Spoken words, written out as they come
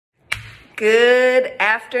Good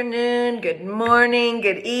afternoon, good morning,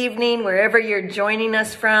 good evening, wherever you're joining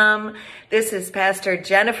us from. This is Pastor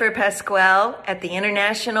Jennifer Pasquale at the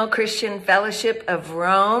International Christian Fellowship of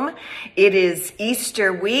Rome. It is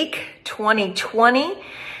Easter week 2020,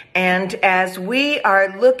 and as we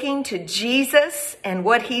are looking to Jesus and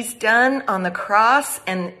what he's done on the cross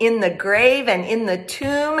and in the grave and in the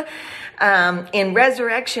tomb, in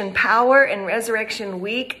resurrection power and resurrection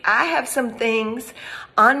week, I have some things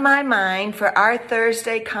on my mind for our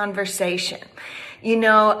Thursday conversation. You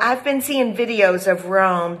know, I've been seeing videos of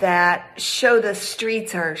Rome that show the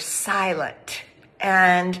streets are silent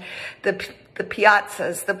and the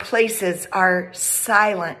piazzas, the places are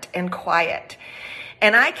silent and quiet.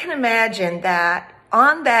 And I can imagine that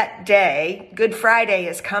on that day, Good Friday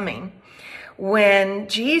is coming, when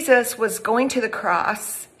Jesus was going to the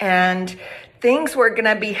cross and things were going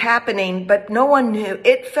to be happening, but no one knew.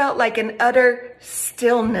 It felt like an utter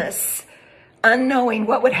stillness, unknowing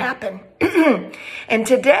what would happen. And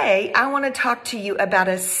today, I want to talk to you about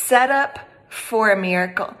a setup for a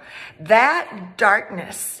miracle. That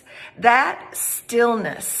darkness, that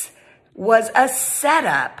stillness was a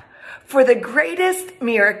setup for the greatest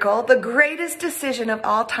miracle, the greatest decision of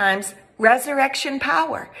all times, resurrection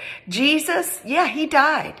power. Jesus, he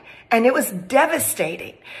died. And it was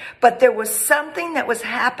devastating. But there was something that was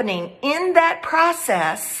happening in that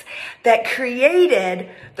process that created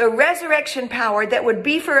the resurrection power that would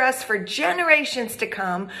be for us for generations to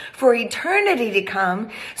come, for eternity to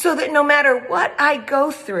come, so that no matter what I go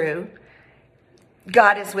through,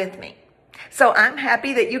 God is with me. So I'm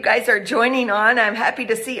happy that you guys are joining on. I'm happy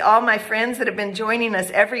to see all my friends that have been joining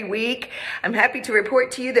us every week. I'm happy to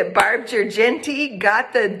report to you that Barb Gergenti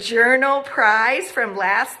got the journal prize from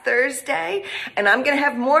last Thursday. And I'm going to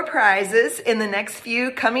have more prizes in the next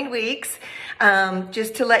few coming weeks.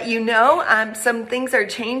 Just to let you know, some things are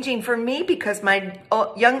changing for me because my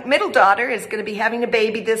young middle daughter is going to be having a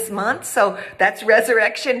baby this month. So that's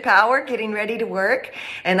resurrection power, getting ready to work.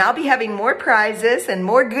 And I'll be having more prizes and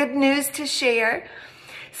more good news to share.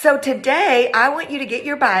 So today, I want you to get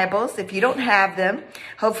your Bibles. If you don't have them,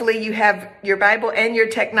 hopefully you have your Bible and your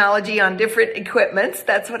technology on different equipments.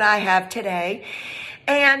 That's what I have today.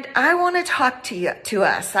 And I want to talk to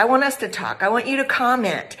us. I want us to talk. I want you to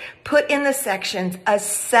comment. Put in the sections a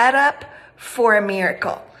setup for a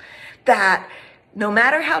miracle. That no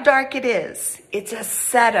matter how dark it is, it's a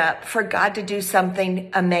setup for God to do something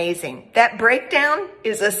amazing. That breakdown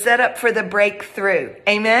is a setup for the breakthrough.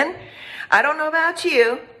 Amen? I don't know about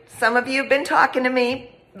you. Some of you have been talking to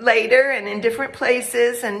me later and in different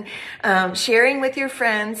places and sharing with your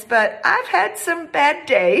friends, but I've had some bad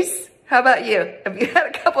days. How about you? Have you had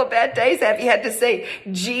a couple of bad days? Have you had to say,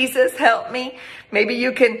 Jesus, help me? Maybe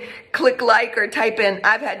you can click like or type in,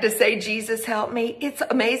 I've had to say, Jesus, help me. It's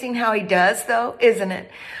amazing how he does, though, isn't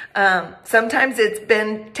it? Sometimes it's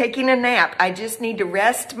been taking a nap. I just need to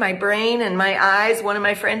rest my brain and my eyes. One of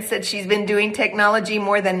my friends said she's been doing technology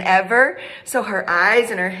more than ever, so her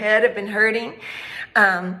eyes and her head have been hurting.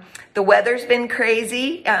 The weather's been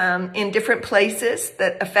crazy in different places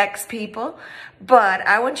that affects people. But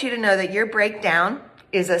I want you to know that your breakdown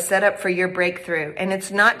is a setup for your breakthrough. And it's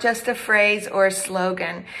not just a phrase or a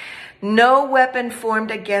slogan. No weapon formed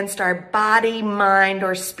against our body, mind,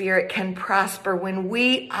 or spirit can prosper when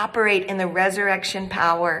we operate in the resurrection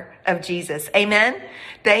power of Jesus. Amen?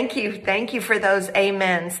 Thank you. Thank you for those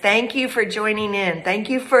amens. Thank you for joining in. Thank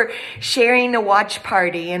you for sharing a watch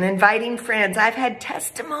party and inviting friends. I've had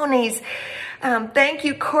testimonies. Thank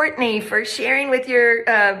you, Courtney, for sharing with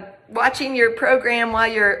your watching your program while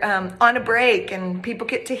you're on a break and people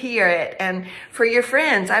get to hear it. And for your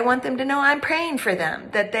friends, I want them to know I'm praying for them,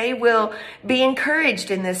 that they will be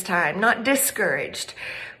encouraged in this time, not discouraged.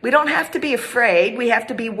 We don't have to be afraid. We have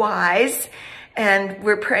to be wise. And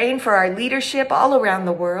we're praying for our leadership all around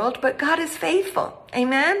the world, but God is faithful.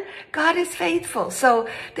 Amen? God is faithful. So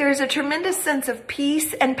there is a tremendous sense of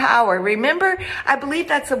peace and power. Remember, I believe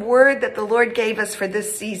that's a word that the Lord gave us for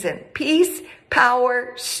this season. Peace,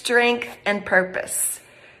 power, strength, and purpose.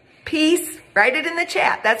 Peace, write it in the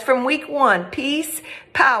chat. That's from week 1. Peace,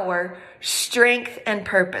 power, strength, and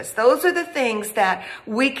purpose. Those are the things that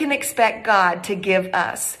we can expect God to give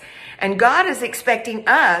us. And God is expecting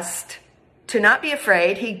us to not be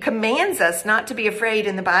afraid. He commands us not to be afraid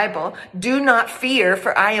in the Bible. Do not fear,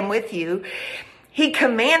 for I am with you. He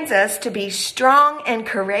commands us to be strong and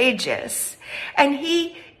courageous. And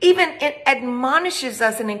he even admonishes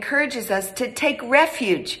us and encourages us to take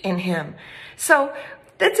refuge in him. So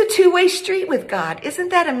that's a two-way street with God. Isn't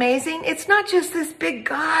that amazing? It's not just this big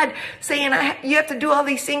God saying, you have to do all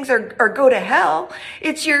these things or go to hell.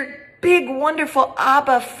 It's your big, wonderful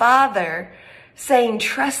Abba Father saying,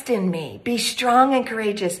 trust in me, be strong and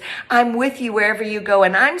courageous. I'm with you wherever you go,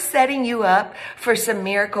 and I'm setting you up for some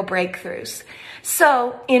miracle breakthroughs.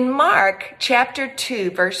 So in Mark chapter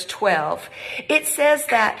 2, verse 12, it says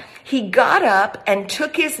that he got up and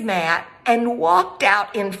took his mat and walked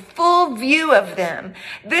out in full view of them.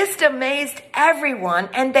 This amazed everyone,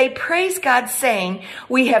 and they praised God, saying,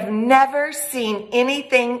 we have never seen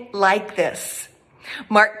anything like this.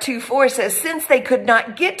 Mark 2:4 says, since they could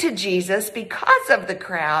not get to Jesus because of the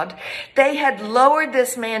crowd, they had lowered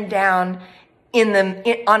this man down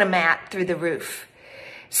on a mat through the roof.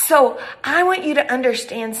 So I want you to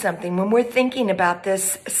understand something when we're thinking about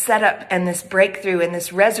this setup and this breakthrough and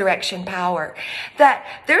this resurrection power, that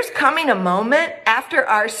there's coming a moment after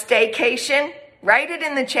our staycation. Write it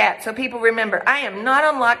in the chat so people remember, I am not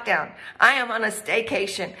on lockdown. I am on a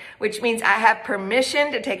staycation, which means I have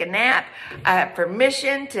permission to take a nap. I have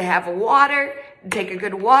permission to have water, take a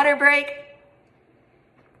good water break.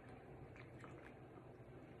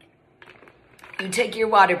 You take your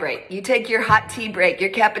water break. You take your hot tea break, your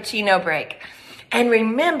cappuccino break. And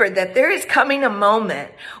remember that there is coming a moment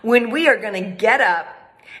when we are going to get up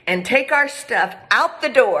and take our stuff out the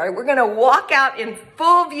door. We're going to walk out in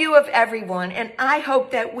full view of everyone. And I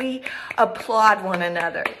hope that we applaud one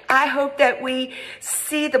another. I hope that we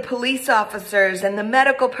see the police officers and the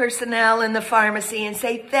medical personnel in the pharmacy and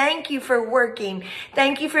say, thank you for working.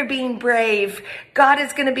 Thank you for being brave. God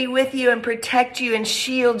is going to be with you and protect you and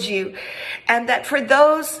shield you. And that for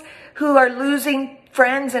those who are losing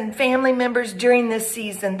friends and family members during this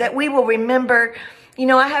season, that we will remember,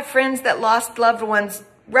 I have friends that lost loved ones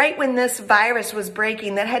right when this virus was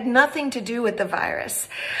breaking that had nothing to do with the virus.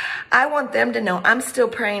 I want them to know I'm still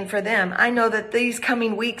praying for them. I know that these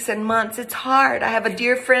coming weeks and months, it's hard. I have a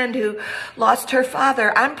dear friend who lost her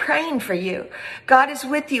father. I'm praying for you. God is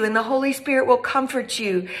with you, and the Holy Spirit will comfort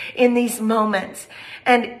you in these moments.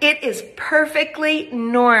 And it is perfectly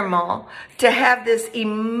normal to have this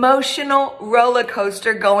emotional roller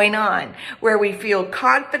coaster going on where we feel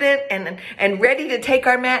confident and ready to take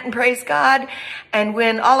our mat and praise God. And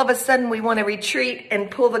when all of a sudden we want to retreat and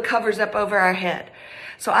pull the covers up over our head.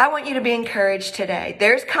 So I want you to be encouraged today.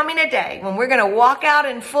 There's coming a day when we're going to walk out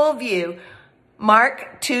in full view.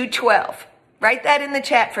 Mark 2:12. Write that in the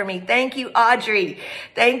chat for me. Thank you, Audrey.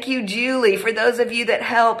 Thank you, Julie, for those of you that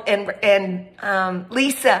help. And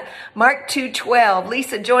Lisa, Mark 2:12.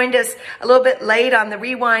 Lisa joined us a little bit late on the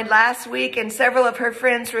rewind last week, and several of her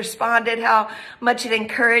friends responded how much it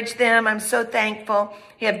encouraged them. I'm so thankful.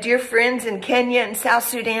 We have dear friends in Kenya and South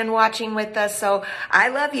Sudan watching with us, so I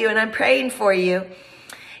love you and I'm praying for you.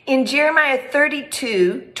 In Jeremiah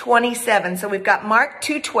 32:27, so we've got Mark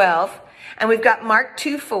 2:12, and we've got Mark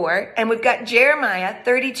 2:4, and we've got Jeremiah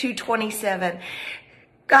 32:27.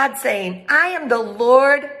 God saying, I am the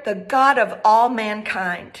Lord, the God of all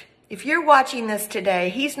mankind. If you're watching this today,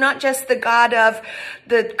 he's not just the God of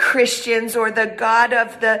the Christians or the God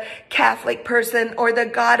of the Catholic person or the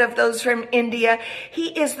God of those from India.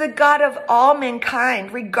 He is the God of all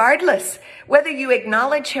mankind, regardless whether you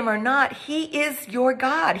acknowledge him or not. He is your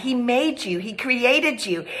God. He made you. He created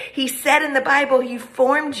you. He said in the Bible, he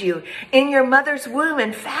formed you in your mother's womb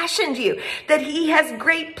and fashioned you, that he has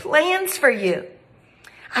great plans for you.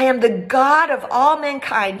 I am the God of all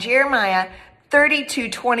mankind. Jeremiah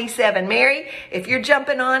 32:27. Mary, if you're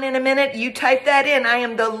jumping on in a minute, you type that in. I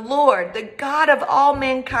am the Lord, the God of all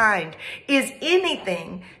mankind. Is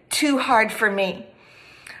anything too hard for me?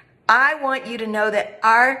 I want you to know that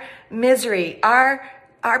our misery, our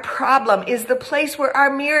problem is the place where our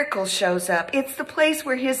miracle shows up. It's the place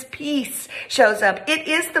where his peace shows up. It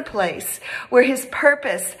is the place where his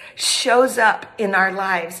purpose shows up in our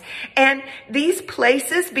lives. And these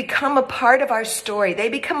places become a part of our story. They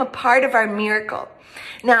become a part of our miracle.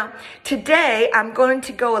 Now, today I'm going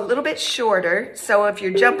to go a little bit shorter. So if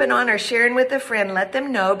you're jumping on or sharing with a friend, let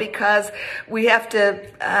them know, because we have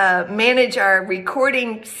to manage our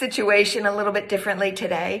recording situation a little bit differently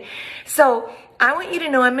today. So I want you to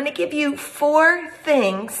know I'm going to give you 4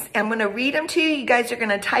 things. I'm going to read them to you. You guys are going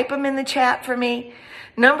to type them in the chat for me.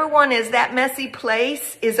 Number 1 is that messy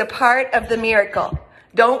place is a part of the miracle.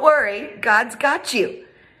 Don't worry, God's got you.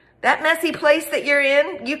 That messy place that you're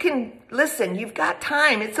in, you can, listen, you've got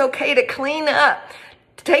time. It's okay to clean up.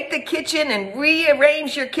 Take the kitchen and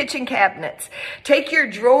rearrange your kitchen cabinets. Take your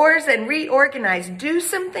drawers and reorganize. Do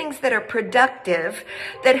some things that are productive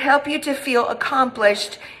that help you to feel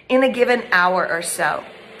accomplished in a given hour or so.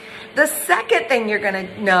 The second thing you're going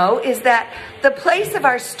to know is that the place of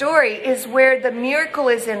our story is where the miracle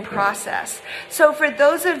is in process. So for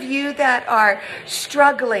those of you that are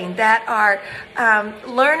struggling, that are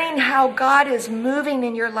learning how God is moving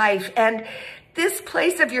in your life, and this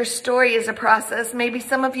place of your story is a process. Maybe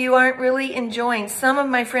some of you aren't really enjoying. Some of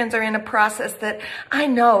my friends are in a process that I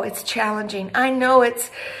know it's challenging. I know it's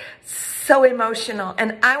so emotional.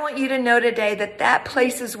 And I want you to know today that that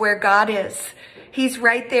place is where God is. He's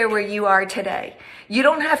right there where you are today. You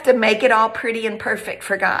don't have to make it all pretty and perfect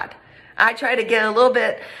for God. I try to get a little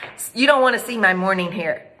bit, you don't want to see my morning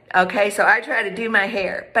hair. Okay, so I try to do my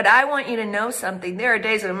hair, but I want you to know something. There are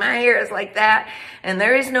days when my hair is like that and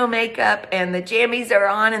there is no makeup and the jammies are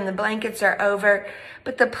on and the blankets are over.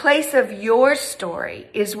 But the place of your story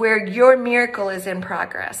is where your miracle is in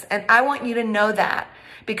progress. And I want you to know that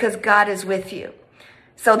because God is with you.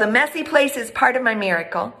 So the messy place is part of my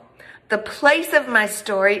miracle. The place of my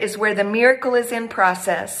story is where the miracle is in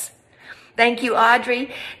process. Thank you,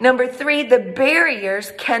 Audrey. Number 3, the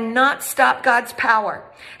barriers cannot stop God's power.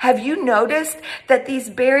 Have you noticed that these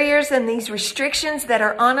barriers and these restrictions that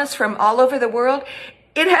are on us from all over the world,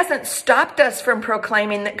 it hasn't stopped us from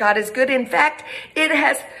proclaiming that God is good. In fact, it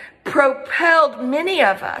has propelled many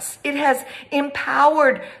of us. It has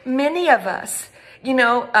empowered many of us. You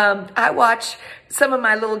know, I watch some of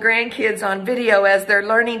my little grandkids on video as they're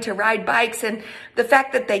learning to ride bikes, and the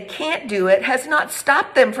fact that they can't do it has not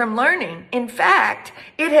stopped them from learning. In fact,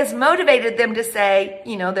 it has motivated them to say,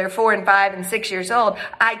 you know, they're 4 and 5 and 6 years old,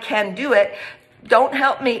 I can do it. Don't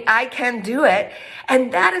help me, I can do it.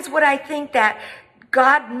 And that is what I think that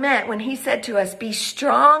God meant when he said to us, be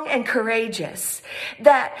strong and courageous.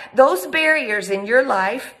 That those barriers in your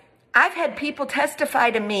life, I've had people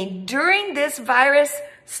testify to me during this virus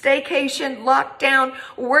staycation, lockdown,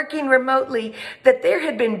 working remotely, that there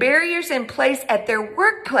had been barriers in place at their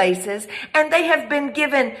workplaces, and they have been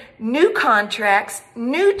given new contracts,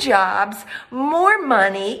 new jobs, more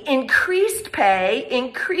money, increased pay,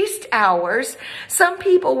 increased hours. Some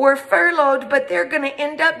people were furloughed, but they're going to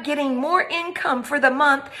end up getting more income for the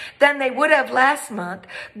month than they would have last month.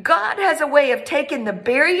 God has a way of taking the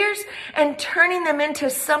barriers and turning them into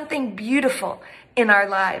something beautiful in our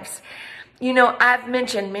lives. You know, I've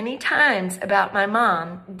mentioned many times about my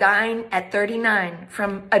mom dying at 39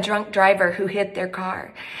 from a drunk driver who hit their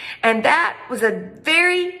car. And that was a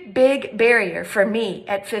very big barrier for me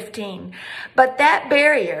at 15. But that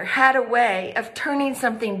barrier had a way of turning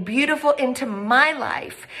something beautiful into my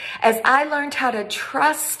life as I learned how to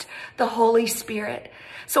trust the Holy Spirit.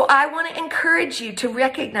 So I want to encourage you to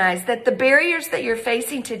recognize that the barriers that you're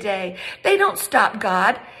facing today, they don't stop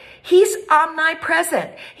God. He's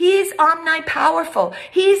omnipresent. He's omnipowerful.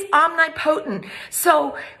 He's omnipotent.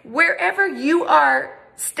 So wherever you are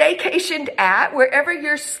staycationed at, wherever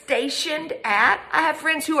you're stationed at, I have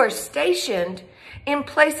friends who are stationed in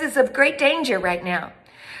places of great danger right now.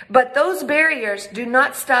 But those barriers do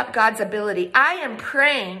not stop God's ability. I am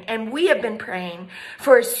praying, and we have been praying,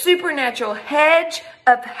 for a supernatural hedge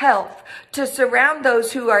of health to surround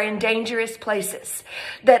those who are in dangerous places.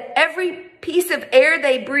 That every piece of air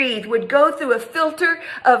they breathe would go through a filter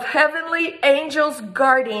of heavenly angels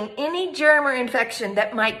guarding any germ or infection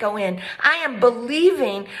that might go in. I am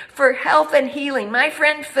believing for health and healing. My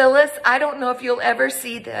friend Phyllis, I don't know if you'll ever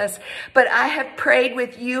see this, but I have prayed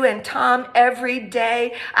with you and Tom every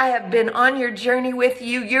day. I have been on your journey with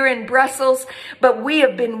you. You're in Brussels, but we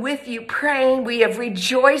have been with you praying. We have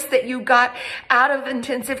rejoiced that you got out of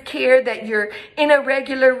intensive care, that you're in a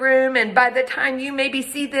regular room, and by the time you maybe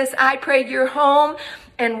see this, I pray you're home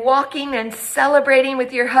and walking and celebrating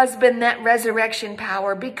with your husband that resurrection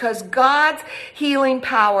power, because God's healing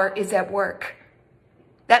power is at work.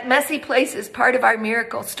 That messy place is part of our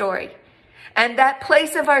miracle story. And that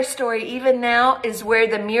place of our story even now is where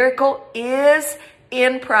the miracle is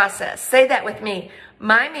in process. Say that with me.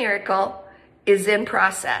 My miracle is in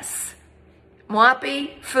process.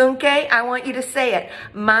 Mwapi Funke, I want you to say it.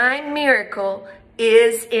 My miracle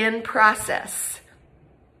is in process.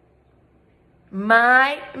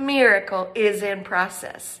 My miracle is in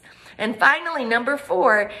process. And finally, number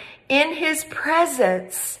 4, in his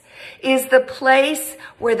presence is the place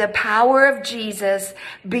where the power of Jesus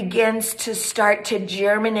begins to start to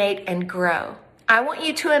germinate and grow. I want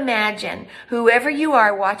you to imagine, whoever you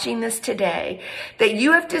are watching this today, that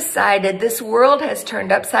you have decided this world has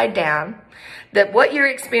turned upside down, that what you're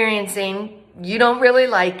experiencing, you don't really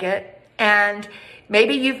like it, and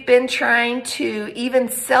maybe you've been trying to even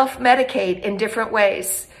self-medicate in different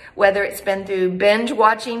ways, whether it's been through binge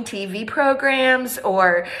watching TV programs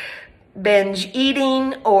or binge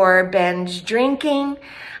eating or binge drinking.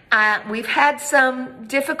 We've had some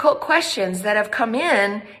difficult questions that have come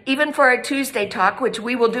in, even for our Tuesday talk, which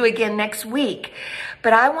we will do again next week.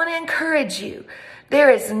 But I want to encourage you, there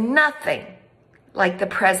is nothing like the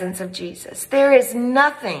presence of Jesus. There is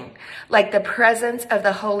nothing like the presence of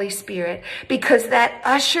the Holy Spirit, because that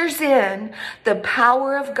ushers in the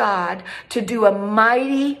power of God to do a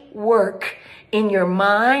mighty work in your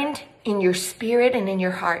mind, in your spirit, and in your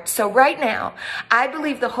heart. So right now, I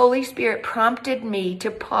believe the Holy Spirit prompted me to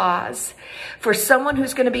pause for someone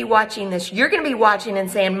who's going to be watching this. You're going to be watching and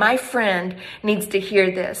saying, my friend needs to hear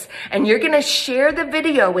this. And you're going to share the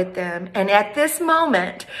video with them. And at this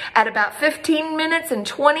moment, at about 15 minutes and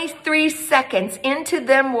 23 seconds into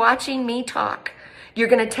them watching me talk, you're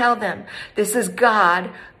going to tell them, this is God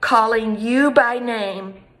calling you by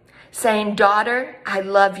name, saying, daughter, I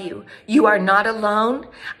love you. You are not alone.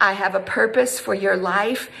 I have a purpose for your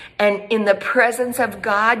life. And in the presence of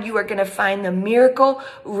God, you are going to find the miracle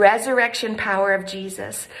resurrection power of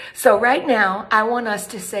Jesus. So right now, I want us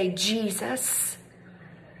to say, Jesus.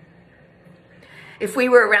 If we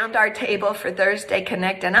were around our table for Thursday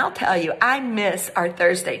Connect, and I'll tell you, I miss our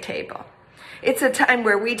Thursday table. It's a time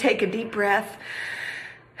where we take a deep breath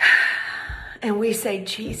and we say,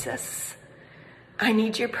 Jesus, I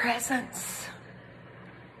need your presence.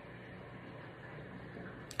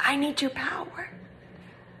 I need your power.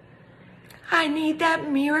 I need that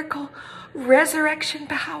miracle resurrection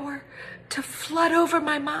power to flood over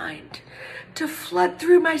my mind, to flood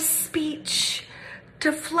through my speech,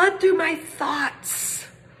 to flood through my thoughts.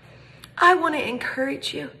 I want to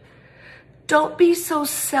encourage you. Don't be so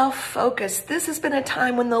self-focused. This has been a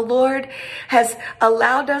time when the Lord has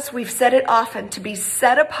allowed us, we've said it often, to be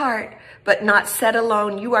set apart, but not set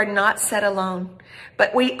alone. You are not set alone,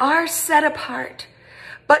 but we are set apart,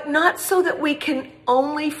 but not so that we can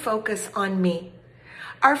only focus on me.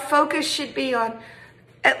 Our focus should be on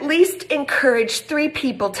at least encourage 3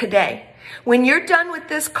 people today. When you're done with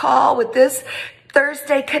this call, with this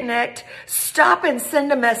Thursday Connect, stop and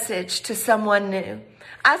send a message to someone new.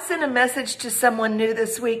 I sent a message to someone new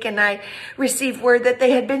this week, and I received word that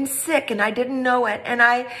they had been sick and I didn't know it. And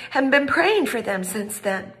I have been praying for them since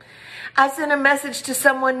then. I sent a message to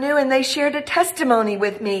someone new and they shared a testimony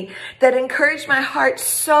with me that encouraged my heart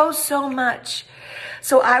so, so much.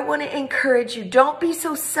 So I want to encourage you, don't be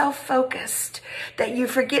so self-focused that you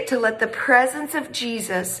forget to let the presence of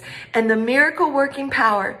Jesus and the miracle working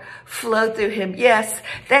power flow through him. Yes,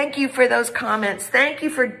 thank you for those comments. Thank you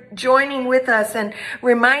for joining with us and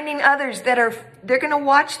reminding others that they're going to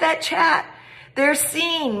watch that chat. They're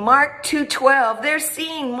seeing Mark 2:12. They're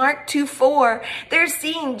seeing Mark 2:4. They're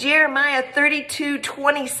seeing Jeremiah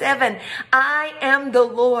 32:27. I am the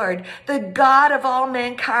Lord, the God of all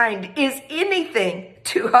mankind. Is anything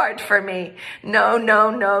too hard for me? No, no,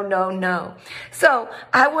 no, no, no. So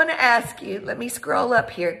I want to ask you, let me scroll up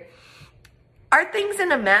here. Are things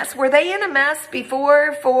in a mess? Were they in a mess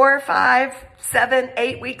before 4, 5, 7,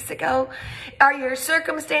 8 weeks ago? Are your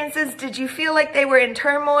circumstances, did you feel like they were in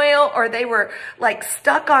turmoil or they were like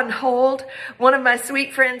stuck on hold? One of my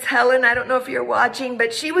sweet friends, Helen, I don't know if you're watching,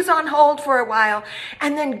 but she was on hold for a while.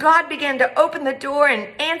 And then God began to open the door and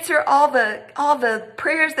answer all the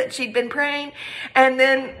prayers that she'd been praying. And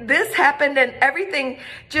then this happened and everything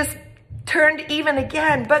just turned even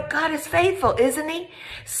again. But God is faithful, isn't he?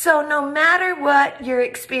 So no matter what you're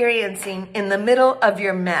experiencing in the middle of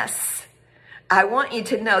your mess, I want you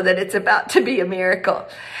to know that it's about to be a miracle.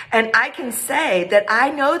 And I can say that I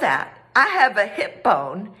know that. I have a hip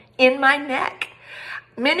bone in my neck.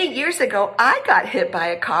 Many years ago, I got hit by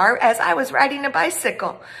a car as I was riding a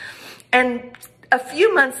bicycle. And a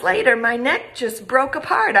few months later, my neck just broke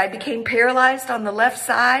apart. I became paralyzed on the left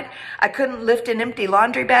side. I couldn't lift an empty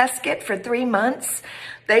laundry basket for 3 months.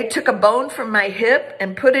 They took a bone from my hip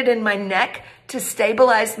and put it in my neck to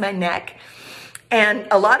stabilize my neck. And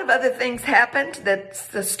a lot of other things happened. That's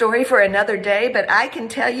the story for another day. But I can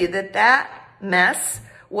tell you that that mess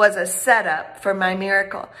was a setup for my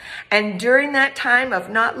miracle. And during that time of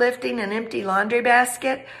not lifting an empty laundry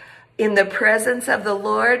basket, in the presence of the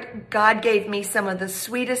Lord, God gave me some of the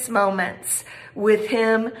sweetest moments with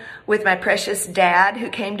him, with my precious dad who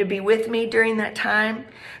came to be with me during that time.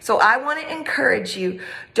 So I want to encourage you,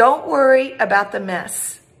 don't worry about the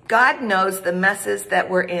mess. God knows the messes that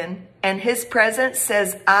we're in, and his presence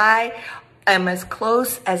says, I am as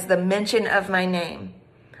close as the mention of my name.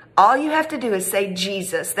 All you have to do is say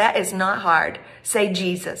Jesus. That is not hard. Say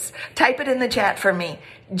Jesus. Type it in the chat for me.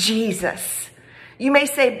 Jesus. You may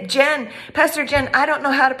say, Jen, Pastor Jen, I don't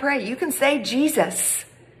know how to pray. You can say Jesus.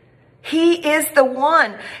 He is the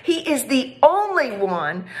one. He is the only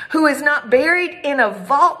one who is not buried in a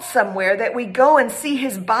vault somewhere that we go and see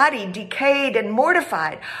his body decayed and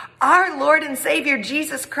mortified. Our Lord and Savior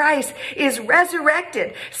Jesus Christ is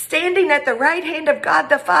resurrected, standing at the right hand of God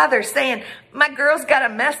the Father, saying, my girl's got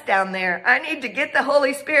a mess down there. I need to get the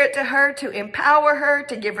Holy Spirit to her, to empower her,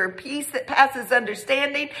 to give her peace that passes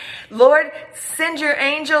understanding. Lord, send your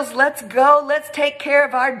angels. Let's go. Let's take care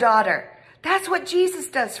of our daughter. That's what Jesus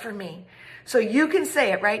does for me. So you can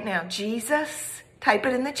say it right now. Jesus, type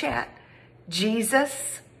it in the chat.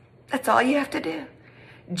 Jesus, that's all you have to do.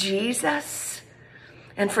 Jesus.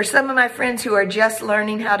 And for some of my friends who are just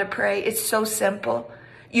learning how to pray, it's so simple.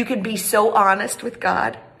 You can be so honest with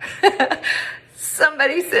God.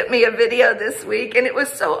 Somebody sent me a video this week, and it was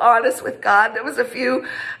so honest with God. There was a few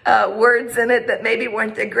words in it that maybe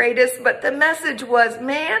weren't the greatest, but the message was,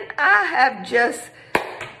 man, I have just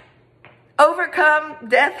overcome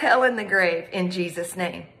death, hell, and the grave in Jesus'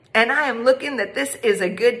 name. And I am looking that this is a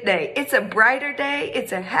good day. It's a brighter day.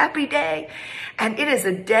 It's a happy day. And it is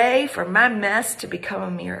a day for my mess to become a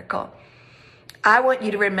miracle. I want you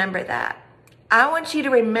to remember that. I want you to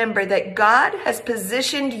remember that God has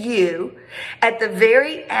positioned you at the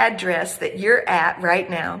very address that you're at right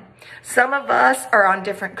now. Some of us are on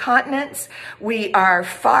different continents. We are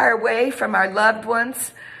far away from our loved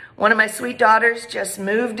ones. One of my sweet daughters just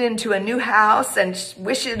moved into a new house and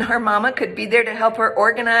wishing her mama could be there to help her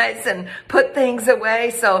organize and put things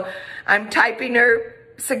away. So I'm typing her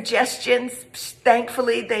suggestions.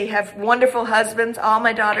 Thankfully, they have wonderful husbands. All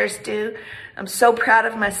my daughters do. I'm so proud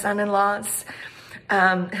of my son-in-laws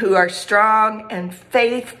who are strong and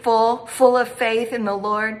faithful, full of faith in the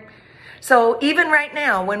Lord. So even right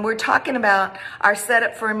now, when we're talking about our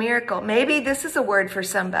setup for a miracle, maybe this is a word for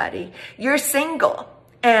somebody. You're single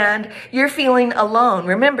and you're feeling alone.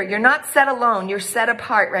 Remember, you're not set alone. You're set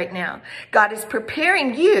apart right now. God is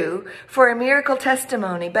preparing you for a miracle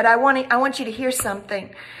testimony. But I want you to hear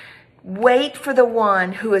something. Wait for the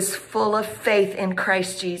one who is full of faith in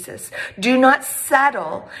Christ Jesus. Do not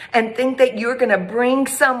settle and think that you're going to bring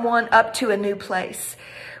someone up to a new place.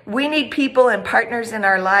 We need people and partners in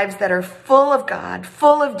our lives that are full of God,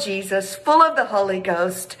 full of Jesus, full of the Holy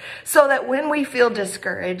Ghost, so that when we feel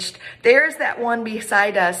discouraged, there's that one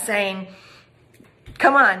beside us saying,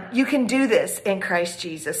 come on, you can do this in Christ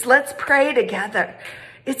Jesus. Let's pray together.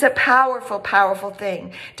 It's a powerful, powerful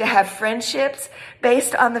thing to have friendships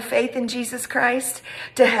based on the faith in Jesus Christ,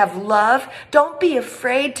 to have love. Don't be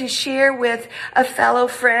afraid to share with a fellow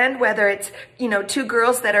friend, whether it's, two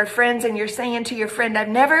girls that are friends and you're saying to your friend, I've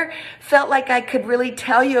never felt like I could really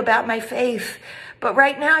tell you about my faith, but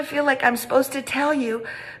right now I feel like I'm supposed to tell you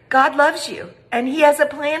God loves you and he has a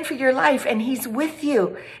plan for your life and he's with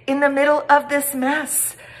you in the middle of this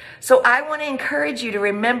mess. So I want to encourage you to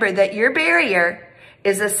remember that your barrier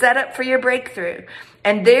is a setup for your breakthrough.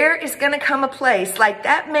 And there is going to come a place like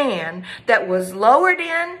that man that was lowered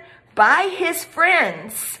in by his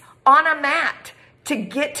friends on a mat to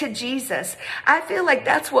get to Jesus. I feel like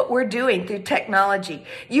that's what we're doing through technology.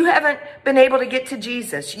 You haven't been able to get to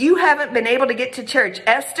Jesus. You haven't been able to get to church.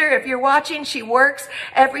 Esther, if you're watching, she works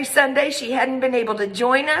every Sunday. She hadn't been able to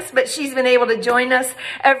join us, but she's been able to join us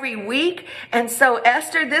every week. And so,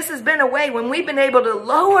 Esther, this has been a way when we've been able to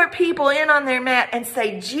lower people in on their mat and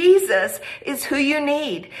say, Jesus is who you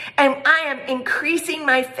need. And I am increasing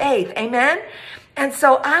my faith. Amen? And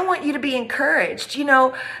so I want you to be encouraged.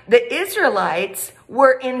 The Israelites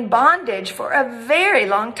were in bondage for a very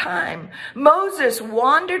long time. Moses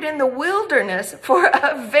wandered in the wilderness for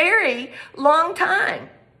a very long time.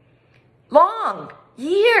 Long.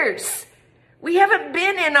 Years. We haven't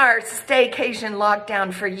been in our staycation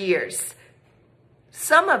lockdown for years.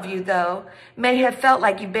 Some of you, though, may have felt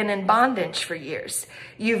like you've been in bondage for years.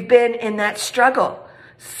 You've been in that struggle.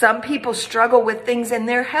 Some people struggle with things in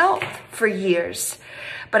their health for years.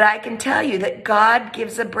 But I can tell you that God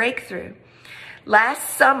gives a breakthrough.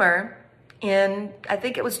 Last summer, I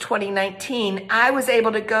think it was 2019, I was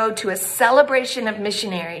able to go to a celebration of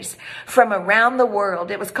missionaries from around the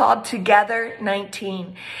world. It was called Together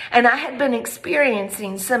 19. And I had been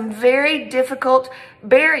experiencing some very difficult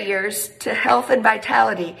barriers to health and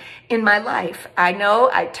vitality in my life. I know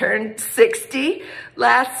I turned 60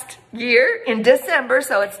 last year in December,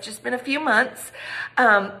 so it's just been a few months.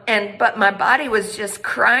 But my body was just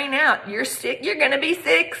crying out, you're sick, you're going to be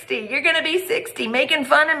 60, you're going to be 60, making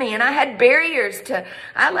fun of me. And I had barriers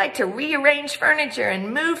I like to rearrange furniture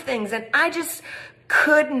and move things. And I just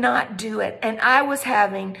could not do it. And I was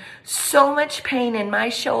having so much pain in my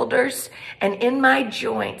shoulders and in my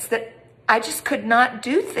joints that I just could not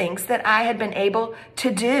do things that I had been able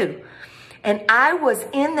to do. And I was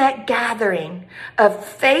in that gathering of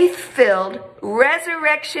faith-filled,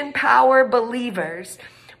 resurrection power believers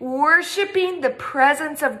worshiping the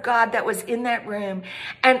presence of God that was in that room.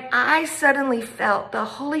 And I suddenly felt the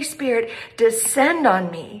Holy Spirit descend on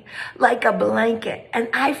me like a blanket. And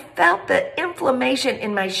I felt the inflammation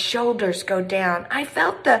in my shoulders go down. I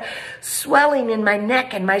felt the swelling in my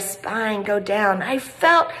neck and my spine go down. I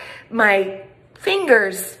felt my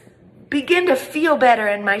fingers begin to feel better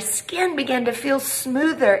and my skin began to feel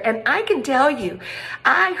smoother. And I can tell you,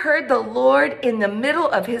 I heard the Lord in the middle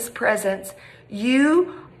of his presence.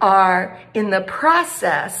 You are in the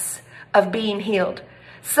process of being healed.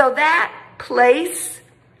 So that place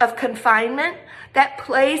of confinement, that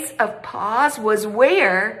place of pause was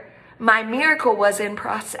where my miracle was in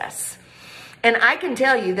process. And I can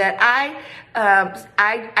tell you that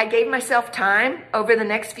I gave myself time over the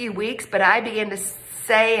next few weeks, but I began to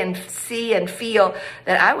say and see and feel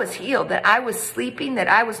that I was healed, that I was sleeping, that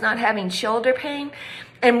I was not having shoulder pain.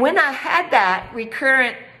 And when I had that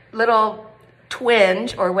recurrent little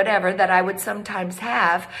twinge or whatever that I would sometimes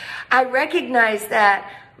have, I recognized that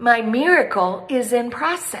my miracle is in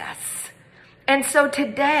process. And so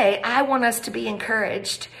today I want us to be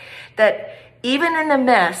encouraged that even in the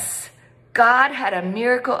mess, God had a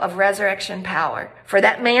miracle of resurrection power. For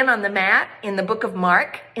that man on the mat in the book of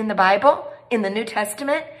Mark, in the Bible, in the New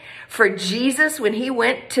Testament, for Jesus when he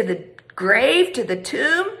went to the grave, to the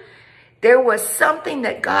tomb, there was something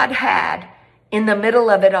that God had in the middle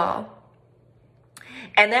of it all.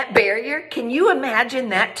 And that barrier, can you imagine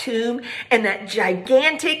that tomb and that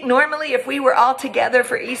gigantic, normally if we were all together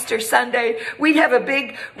for Easter Sunday, we'd have a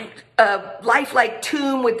big lifelike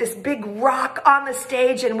tomb with this big rock on the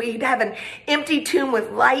stage, and we'd have an empty tomb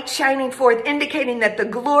with light shining forth, indicating that the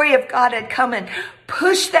glory of God had come and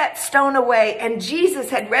pushed that stone away, and Jesus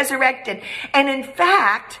had resurrected. And in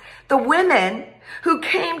fact, the women who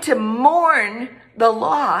came to mourn the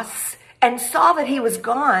loss and saw that he was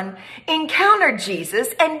gone, encountered Jesus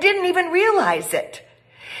and didn't even realize it.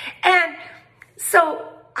 And so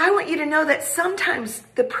I want you to know that sometimes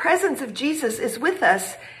the presence of Jesus is with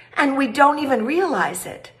us and we don't even realize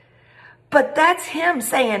it. But that's him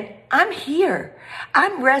saying, I'm here.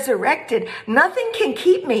 I'm resurrected. Nothing can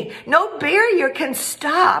keep me. No barrier can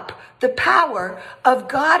stop the power of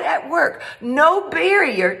God at work. No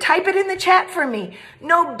barrier, type it in the chat for me.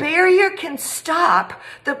 No barrier can stop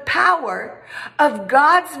the power of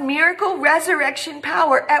God's miracle resurrection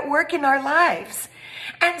power at work in our lives.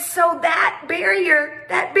 And so that barrier,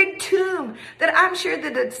 that big tomb that I'm sure the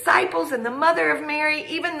disciples and the mother of Mary,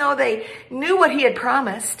 even though they knew what he had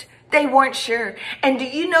promised, they weren't sure. And do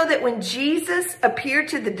you know that when Jesus appeared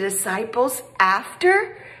to the disciples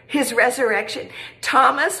after his resurrection,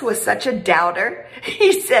 Thomas was such a doubter.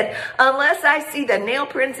 He said, unless I see the nail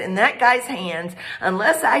prints in that guy's hands,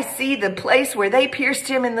 unless I see the place where they pierced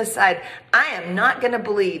him in the side, I am not going to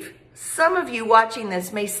believe. Some of you watching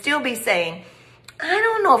this may still be saying, I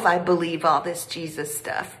don't know if I believe all this Jesus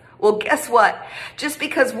stuff. Well, guess what? Just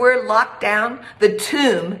because we're locked down, the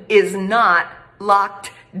tomb is not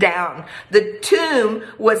locked down. The tomb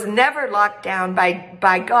was never locked down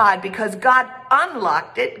by God, because God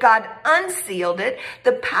unlocked it. God unsealed it.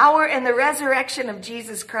 The power and the resurrection of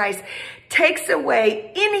Jesus Christ takes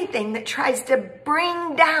away anything that tries to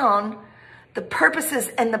bring down the purposes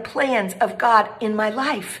and the plans of God in my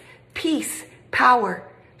life. Peace, power,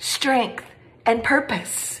 strength, and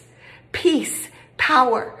purpose. Peace,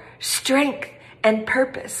 power, strength, and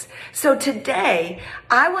purpose. So today,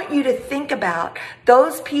 I want you to think about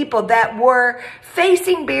those people that were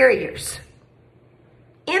facing barriers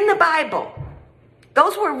in the Bible.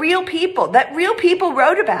 Those were real people that real people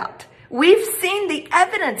wrote about. We've seen the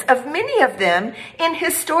evidence of many of them in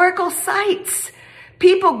historical sites.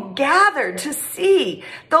 People gathered to see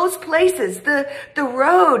those places, the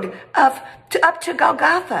road up to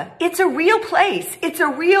Golgotha. It's a real place. It's a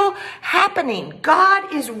real happening.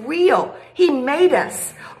 God is real. He made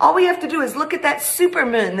us. All we have to do is look at that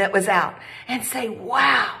supermoon that was out and say,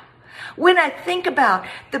 wow. When I think about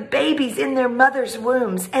the babies in their mother's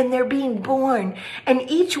wombs and they're being born, and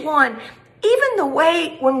each one, even the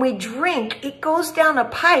way when we drink, it goes down a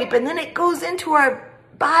pipe and then it goes into our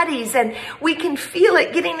bodies, and we can feel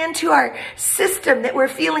it getting into our system, that we're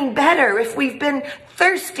feeling better if we've been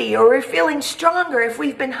thirsty, or we're feeling stronger if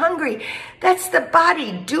we've been hungry. That's the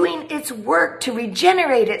body doing its work to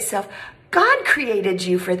regenerate itself. God created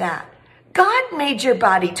you for that. God made your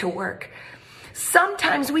body to work.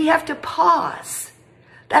 Sometimes we have to pause.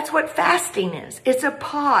 That's what fasting is. It's a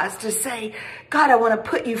pause to say, God, I want to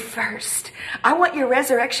put you first. I want your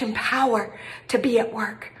resurrection power to be at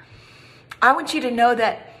work. I want you to know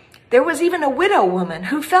that There was even a widow woman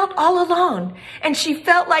who felt all alone, and she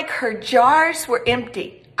felt like her jars were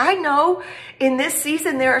empty. I know in this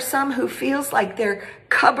season there are some who feels like their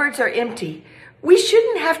cupboards are empty. We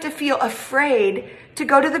shouldn't have to feel afraid to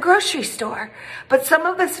go to the grocery store. But some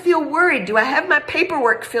of us feel worried. Do I have my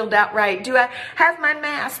paperwork filled out right? Do I have my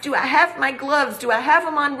mask? Do I have my gloves? Do I have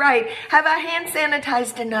them on right? Have I hand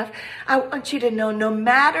sanitized enough? I want you to know, no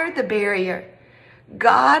matter the barrier,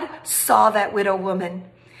 God saw that widow woman.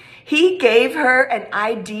 He gave her an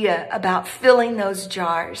idea about filling those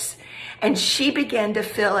jars, and she began to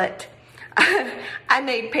fill it. I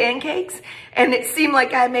made pancakes, and it seemed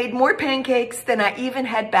like I made more pancakes than I even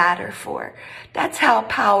had batter for. That's how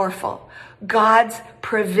powerful God's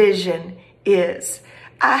provision is.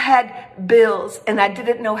 I had bills, and I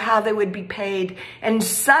didn't know how they would be paid. And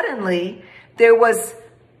suddenly, there was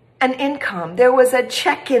an income. There was a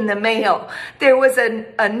check in the mail. There was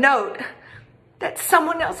a note that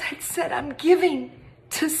someone else had said, I'm giving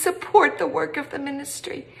to support the work of the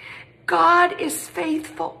ministry. God is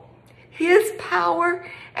faithful. His power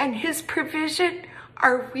and his provision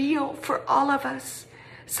are real for all of us.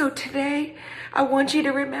 So today, I want you to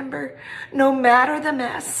remember, no matter the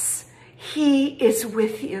mess, he is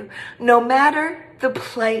with you. No matter the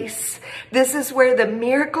place, this is where the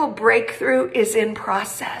miracle breakthrough is in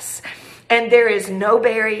process. And there is no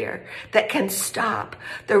barrier that can stop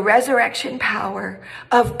the resurrection power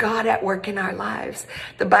of God at work in our lives.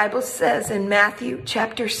 The Bible says in Matthew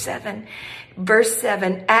chapter 7, verse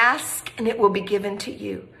 7, ask and it will be given to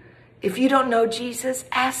you. If you don't know Jesus,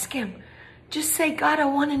 ask him. Just say, God, I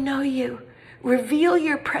want to know you. Reveal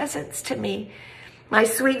your presence to me. My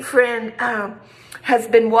sweet friend has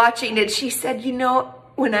been watching it. She said, you know,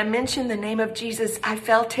 when I mentioned the name of Jesus, I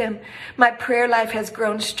felt him. My prayer life has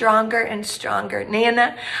grown stronger and stronger.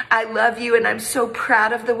 Nana, I love you, and I'm so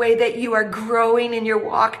proud of the way that you are growing in your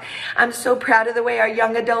walk. I'm so proud of the way our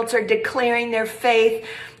young adults are declaring their faith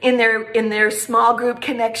in their small group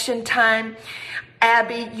connection time.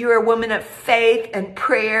 Abby, you're a woman of faith and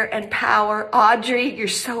prayer and power. Audrey, you're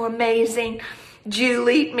so amazing.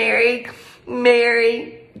 Julie, Mary,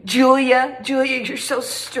 Julia, you're so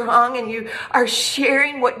strong, and you are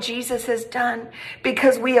sharing what Jesus has done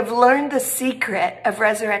because we have learned the secret of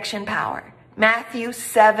resurrection power. Matthew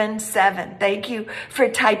 7:7. Thank you for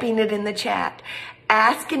typing it in the chat.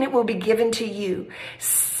 Ask and it will be given to you.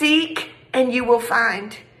 Seek and you will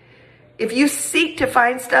find. If you seek to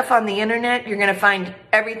find stuff on the internet, you're going to find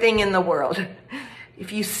everything in the world.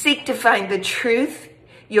 If you seek to find the truth,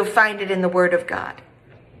 you'll find it in the Word of God.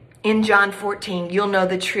 In John 14, you'll know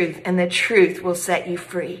the truth, and the truth will set you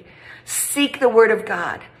free. Seek the Word of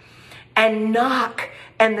God and knock,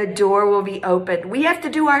 and the door will be opened. We have to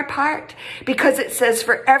do our part because it says,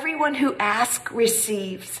 for everyone who asks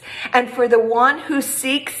receives, and for the one who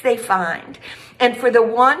seeks they find, and for the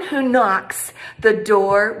one who knocks the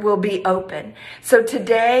door will be open. So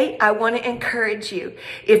today I want to encourage you.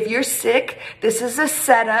 If you're sick, this is a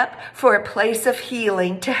setup for a place of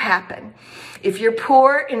healing to happen. If you're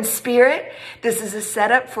poor in spirit, this is a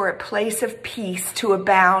setup for a place of peace to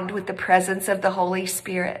abound with the presence of the Holy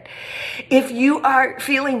Spirit. If you are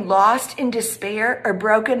feeling lost in despair or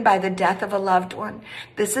broken by the death of a loved one,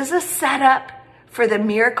 this is a setup for the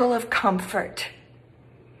miracle of comfort.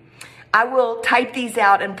 I will type these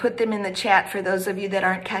out and put them in the chat for those of you that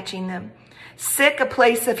aren't catching them. Sick, a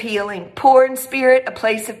place of healing. Poor in spirit, a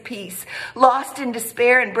place of peace. Lost in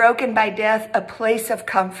despair and broken by death, a place of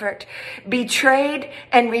comfort. Betrayed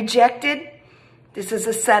and rejected, this is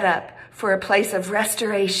a setup for a place of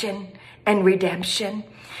restoration and redemption.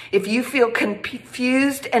 If you feel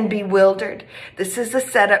confused and bewildered, this is a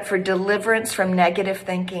setup for deliverance from negative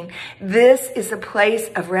thinking. This is a place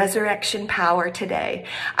of resurrection power today.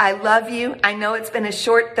 I love you. I know it's been a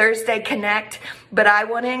short Thursday Connect, but I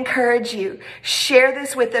want to encourage you. Share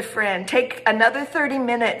this with a friend. Take another 30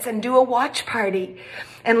 minutes and do a watch party.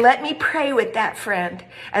 And let me pray with that friend.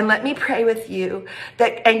 And let me pray with you.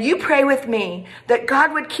 And you pray with me that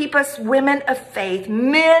God would keep us women of faith,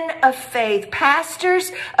 men of faith,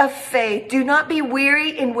 pastors of faith. Do not be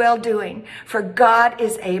weary in well-doing, for God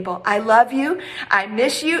is able. I love you. I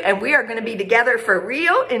miss you. And we are going to be together for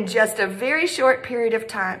real in just a very short period of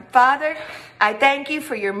time. Father, I thank you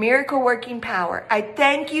for your miracle working power. I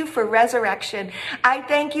thank you for resurrection. I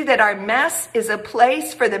thank you that our mess is a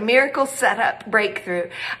place for the miracle setup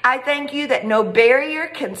breakthrough. I thank you that no barrier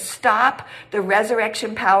can stop the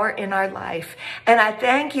resurrection power in our life. And I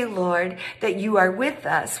thank you, Lord, that you are with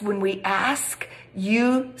us when we ask,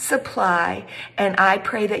 you supply, and I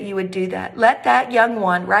pray that you would do that. Let that young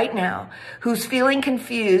one right now who's feeling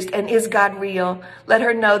confused and is God real, let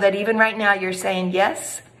her know that even right now you're saying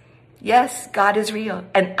yes, Yes, God is real.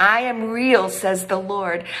 And I am real, says the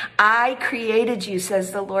Lord. I created you,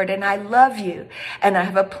 says the Lord, and I love you. And I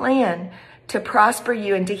have a plan to prosper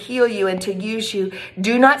you and to heal you and to use you.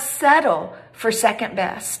 Do not settle for second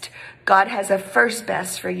best. God has a first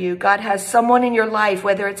best for you. God has someone in your life,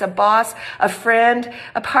 whether it's a boss, a friend,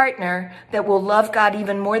 a partner, that will love God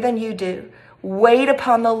even more than you do. Wait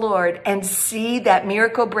upon the Lord and see that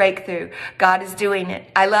miracle breakthrough. God is doing it.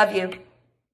 I love you.